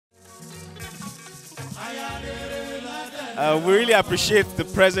We really appreciate the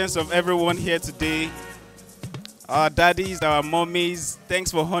presence of everyone here today. Our daddies, our mommies,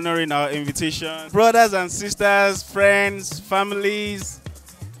 thanks for honoring our invitation. Brothers and sisters, friends, families,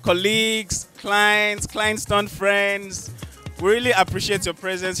 colleagues, clients, client-turned friends, we really appreciate your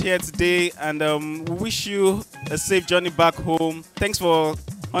presence here today, and we wish you a safe journey back home. Thanks for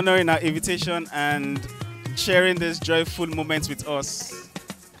honoring our invitation and sharing this joyful moment with us.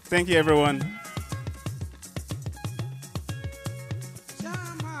 Thank you, everyone.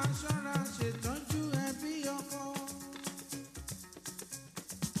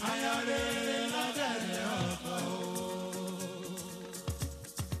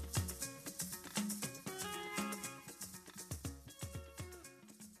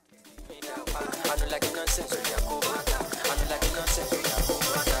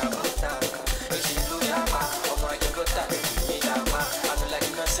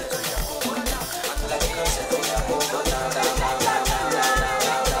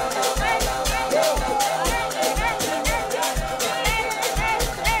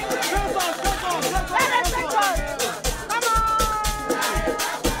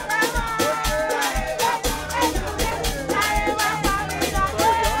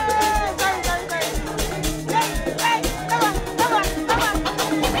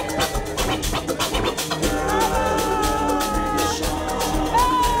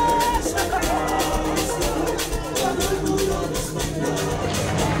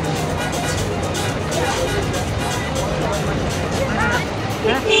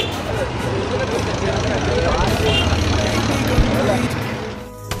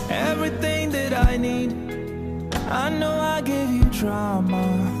 Everything that I need, I know I gave you trauma,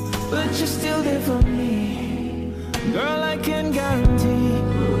 but you're still there for me. Girl, I can guarantee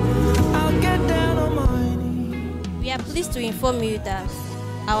I'll get down on my knees. We are pleased to inform you that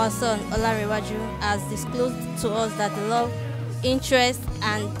our son, LANRE, has disclosed to us that the love, interest,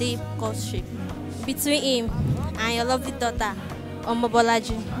 and deep courtship between him and your lovely daughter,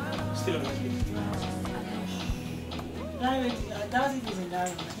 BOLAJI. Still on my feet. That was in LANRE. I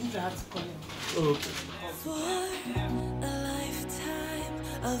think you have to call him. Okay.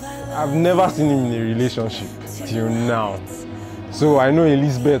 I've never seen him in a relationship till now. So I know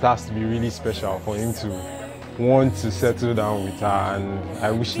Elizabeth has to be really special for him to want to settle down with her, and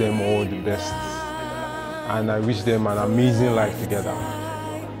I wish them all the best. And I wish them an amazing life together.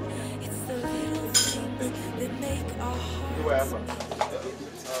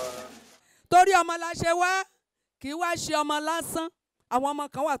 Torí ọmọ la ṣe wá, kì í wá ṣe ọmọ lásán. Àwọn ọmọ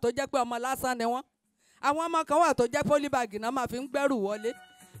kan wà tó jẹ́ pé ọmọ lásán ni wọ́n. Àwọn ọmọ kan wà tó jẹ́ pólíbàgì náà máa fi ń gbẹ́rù wọlé.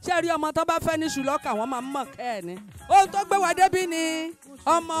 Ṣé rí ọmọ tó bá fẹ́ ní ṣùlọ́kà wọ́n máa ń mọ̀ kẹ́ ẹ̀ ni. Ohun tó gbé wa débí ni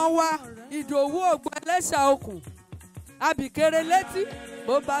ọmọ wa Ìdòwú Ògbó Ẹlẹ́ṣà Okùn. Abìkéré létí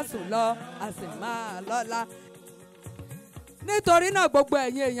bó bá sùn lọ a sì máa lọ́la. Nítorí náà gbogbo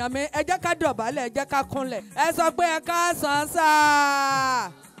ẹ̀yin èèyàn mi, ẹ jẹ́ ká dọ̀bálẹ̀, ẹ jẹ́ ká kúnlẹ̀. Ẹ sọ pé ẹ káàsán sáà,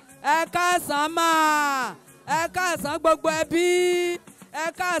 ẹ káàsán máa, ẹ káàsán gbogbo ẹbí, ẹ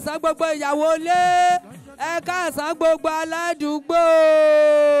káàsán gbogbo ìyàwó ilé, ẹ káàsán gbogbo aládùúgbò.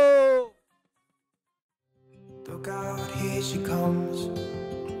 Look out, here she comes.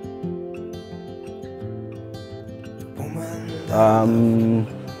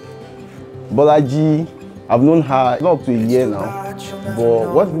 BOLAJI, I've known her up to a year now,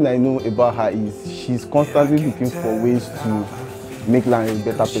 but one thing I know about her is she's constantly looking for ways to make LANRE a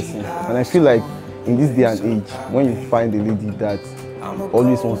better person. And I feel like in this day and age, when you find a lady that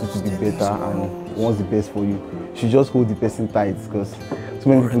always wants you to be better and wants the best for you, you should just hold the person tight, because so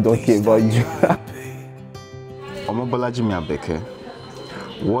many people don't care about you. BOLAJI Miabeke,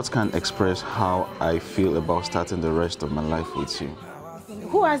 what can express how I feel about starting the rest of my life with you?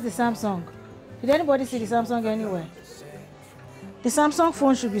 Who has the Samsung? Did anybody see the Samsung anywhere? The Samsung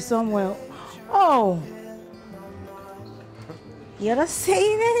phone should be somewhere. Oh, you're not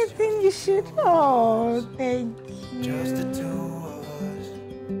saying anything you should. Oh, thank you.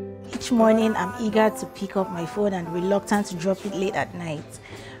 Each morning, I'm eager to pick up my phone and reluctant to drop it late at night.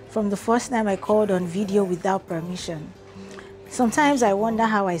 From the first time I called on video without permission. Sometimes I wonder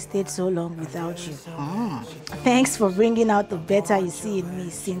how I stayed so long without you. Thanks for bringing out the better you see in me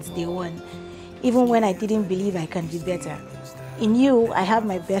since day one, even when I didn't believe I can be better. In you, I have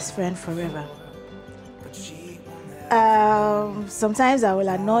my best friend forever. Sometimes I will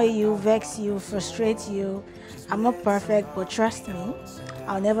annoy you, vex you, frustrate you. I'm not perfect, but trust me,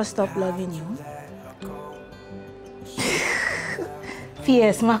 I'll never stop loving you.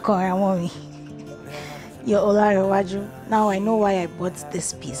 P.S. Makora mommy. You're LANRE. Now I know why I bought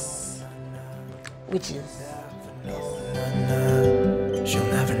this piece, which is this. She'll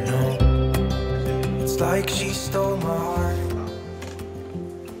never know. It's like she stole my heart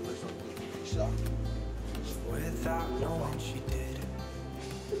without knowing she did.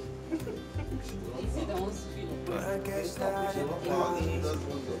 But I guess that implies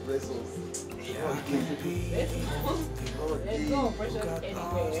I can't be who got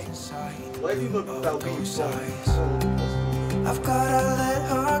lost inside of both sides. I've gotta let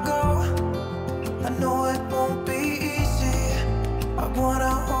her go. I know it won't be easy. I wanna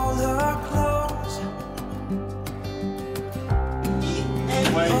hold her close.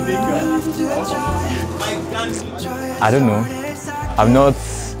 I don't know. I've not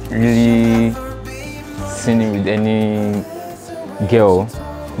really seen him with any girl,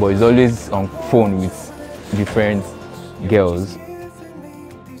 but he's always on phone with different girls.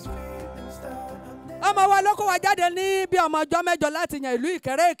 ọmọ wa ló kó wa jáde ní bí ọmọ ọjọ́ mẹ́jọ láti yan ìlú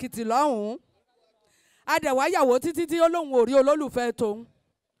Ìkẹrẹ́ Èkìtì lọ́hùn-ún. Adẹ̀wáyàwó títí tí ó lóun ò rí olólùfẹ́ tóun.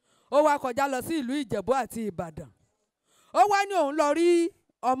 Ó wá kọjá lọ sí ìlú Ìjẹ̀bú àti Ìbàdàn. Ó wá ní òun lọ rí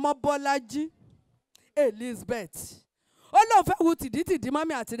ọmọ BOLAJI Elizabeth. Ó lóun fẹ́ wu tìdítìdí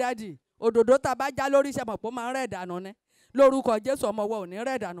mọ́mí àti dádì. Òdòdó tá bá já lórí iṣẹ́ mọ̀ pé ó máa ń rẹ̀ dànù ni. Lórúkọ Jésù ọmọ wa ò ní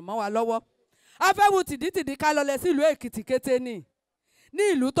rẹ̀ dànù mọ́ wa lọ́wọ́. A fẹ́ wu tìdítìdí ká lọ lẹ sí ìlú Èkìtì kété ní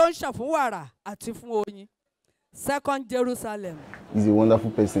ìlú tó ń ṣàn fún wàrà àti fún oyin. Second Jerusalem. He's a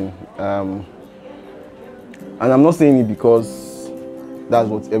wonderful person. And I'm not saying it because that's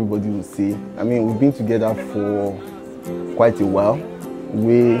what everybody will say. I mean, we've been together for quite a while.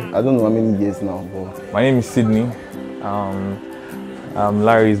 I don't know how many years now, but... My name is Sydney.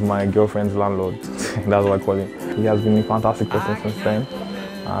 Larry is my girlfriend's landlord. That's what I call him. He has been a fantastic person since then.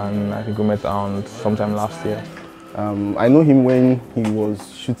 And I think we met sometime last year. I know him when he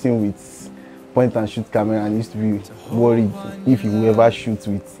was shooting with point and shoot camera, and he used to be worried if he would ever shoot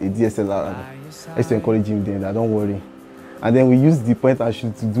with a DSLR. And I used to encourage him then that don't worry. And then we used the point and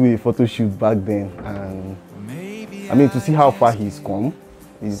shoot to do a photo shoot back then. And I mean, to see how far he's come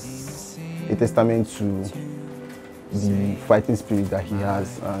is a testament to the fighting spirit that he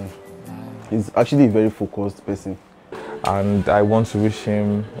has. And he's actually a very focused person. And I want to wish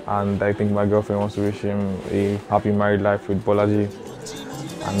him, and I think my girlfriend wants to wish him, a happy married life with BOLAJI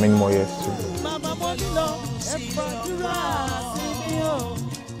and many more years too.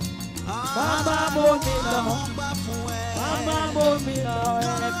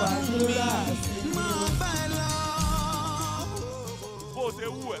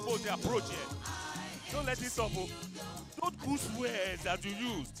 Don't let it stop. Don't push words that you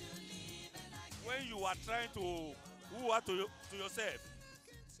used when you are trying to who are to yourself.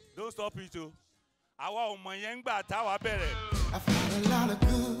 Don't stop it. I've had a lot of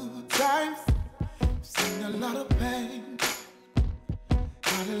good times, seen a lot of pain,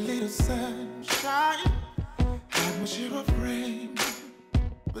 had a little sunshine, had my share of rain.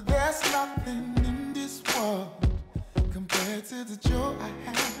 But there's nothing in this world compared to the joy I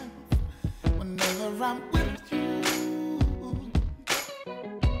have whenever I'm with you.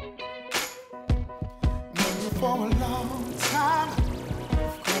 Known you for a long time,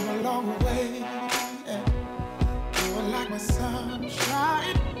 we've come a long way. You are like my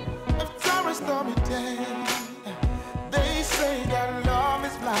sunshine after a stormy day. They say that love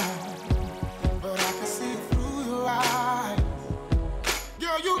is blind.